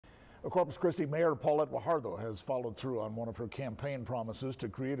Corpus Christi Mayor Paulette Guajardo has followed through on one of her campaign promises to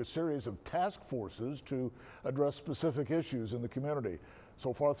create a series of task forces to address specific issues in the community.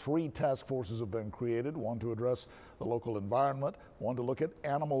 So far, 3 task forces have been created, one to address the local environment, one to look at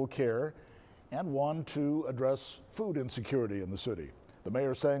animal care, and one to address food insecurity in the city. The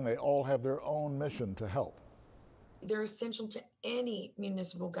mayor saying they all have their own mission to help. They're essential to any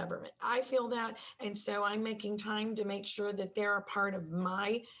municipal government. I feel that, and so I'm making time to make sure that they're a part of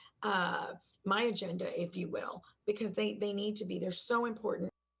my agenda, if you will, because they need to be. They're so important.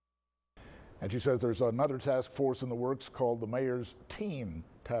 And she says there's another task force in the works called the Mayor's Teen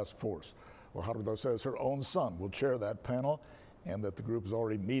Task Force. Well, Guajardo says her own son will chair that panel and that the group is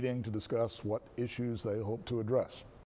already meeting to discuss what issues they hope to address.